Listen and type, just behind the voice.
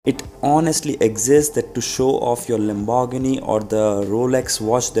honestly exists that to show off your Lamborghini or the Rolex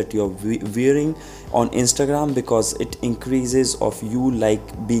watch that you're wearing on Instagram, because it increases of you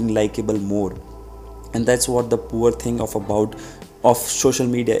like being likable more. And that's what the poor thing of social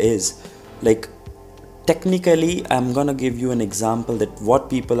media is. Like, technically, I'm gonna give you an example that what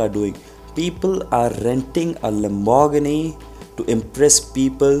people are doing. People are renting a Lamborghini to impress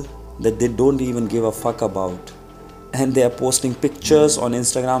people that they don't even give a fuck about, and they are posting pictures on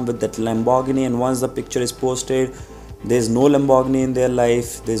Instagram with that Lamborghini. And once the picture is posted, there's no Lamborghini in their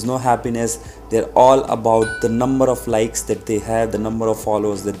life, there's no happiness. They're all about the number of likes that they have, the number of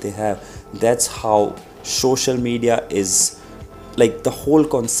followers that they have. That's how social media is. Like, the whole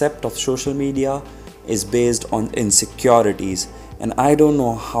concept of social media is based on insecurities, and I don't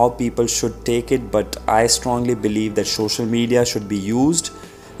know how people should take it, but I strongly believe that social media should be used.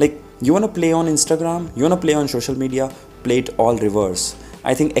 Like, you want to play on Instagram, you want to play on social media, play it all reverse.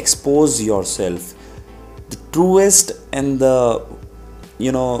 I think expose yourself. The truest and the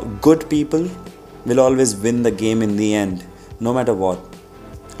good people will always win the game in the end, no matter what.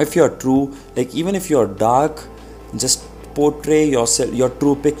 If you're true, like even if you're dark, just portray yourself, your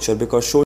true picture, because